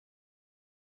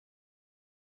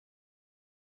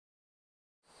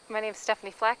My name is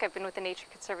Stephanie Flack. I've been with the Nature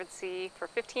Conservancy for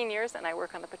 15 years and I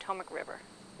work on the Potomac River.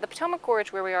 The Potomac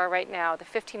Gorge, where we are right now, the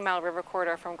 15-mile river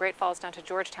corridor from Great Falls down to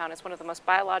Georgetown, is one of the most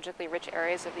biologically rich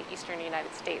areas of the eastern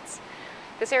United States.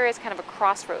 This area is kind of a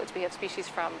crossroads. We have species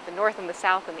from the north and the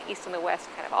south and the east and the west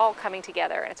kind of all coming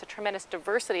together, and it's a tremendous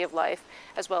diversity of life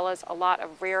as well as a lot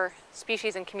of rare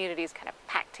species and communities kind of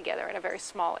packed together in a very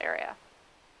small area.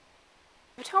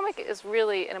 Potomac is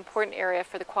really an important area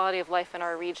for the quality of life in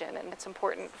our region, and it's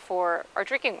important for our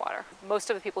drinking water.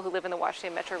 Most of the people who live in the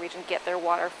Washington metro region get their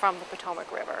water from the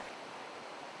Potomac River.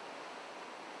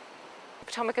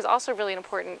 Potomac is also really an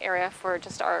important area for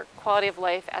just our quality of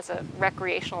life as a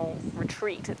recreational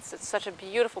retreat. It's such a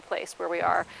beautiful place where we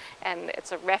are, and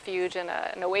it's a refuge and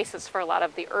an oasis for a lot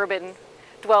of the urban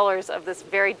dwellers of this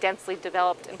very densely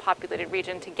developed and populated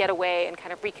region to get away and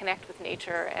kind of reconnect with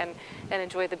nature and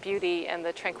enjoy the beauty and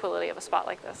the tranquility of a spot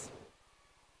like this.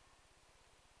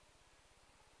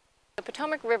 The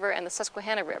Potomac River and the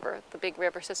Susquehanna River, the big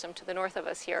river system to the north of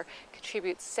us here,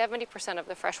 contribute 70% of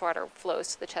the freshwater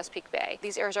flows to the Chesapeake Bay.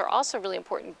 These areas are also really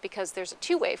important because there's a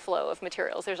two-way flow of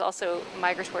materials. There's also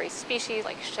migratory species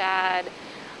like shad,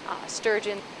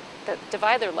 sturgeon, that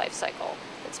divide their life cycle.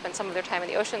 They spend some of their time in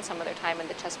the ocean, some of their time in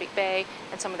the Chesapeake Bay,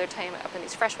 and some of their time up in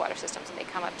these freshwater systems, and they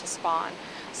come up to spawn.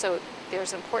 So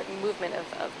there's an important movement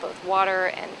of both water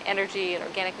and energy and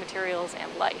organic materials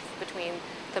and life between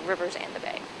the rivers and the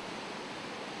bay.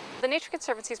 The Nature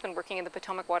Conservancy has been working in the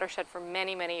Potomac Watershed for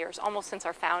many, many years, almost since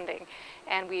our founding.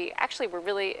 And we actually were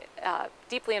really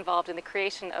deeply involved in the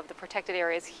creation of the protected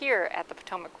areas here at the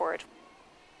Potomac Gorge.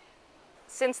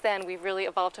 Since then, we've really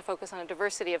evolved to focus on a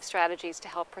diversity of strategies to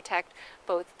help protect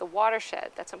both the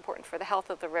watershed, that's important for the health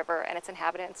of the river and its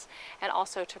inhabitants, and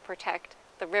also to protect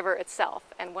the river itself.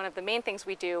 And one of the main things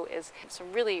we do is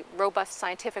some really robust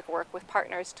scientific work with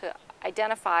partners to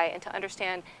identify and to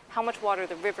understand how much water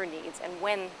the river needs and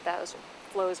when those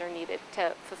flows are needed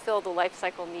to fulfill the life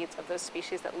cycle needs of those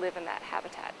species that live in that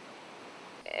habitat.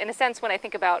 In a sense, when I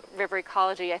think about river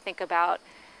ecology, I think about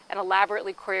an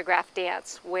elaborately choreographed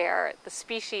dance where the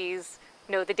species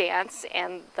know the dance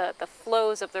and the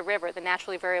flows of the river, the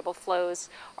naturally variable flows,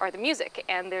 are the music.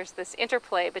 And there's this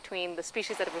interplay between the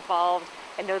species that have evolved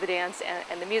and know the dance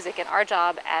and the music. And our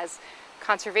job as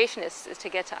conservationists is to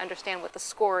get to understand what the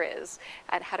score is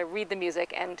and how to read the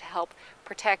music and to help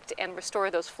protect and restore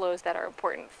those flows that are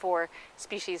important for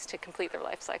species to complete their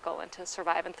life cycle and to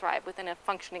survive and thrive within a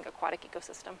functioning aquatic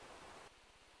ecosystem.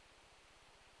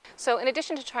 So in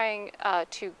addition to trying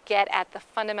to get at the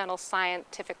fundamental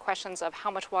scientific questions of how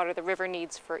much water the river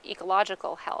needs for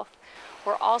ecological health,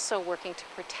 we're also working to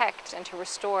protect and to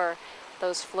restore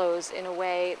those flows in a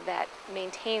way that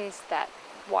maintains that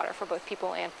water for both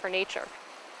people and for nature.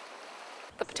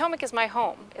 The Potomac is my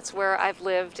home. It's where I've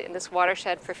lived in this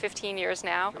watershed for 15 years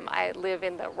now. I live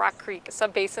in the Rock Creek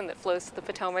subbasin that flows to the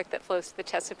Potomac, that flows to the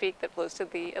Chesapeake, that flows to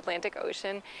the Atlantic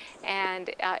Ocean. And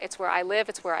it's where I live,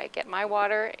 it's where I get my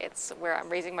water, it's where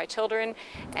I'm raising my children,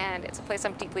 and it's a place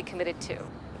I'm deeply committed to.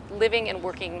 Living and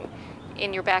working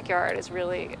in your backyard is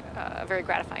really a very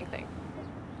gratifying thing.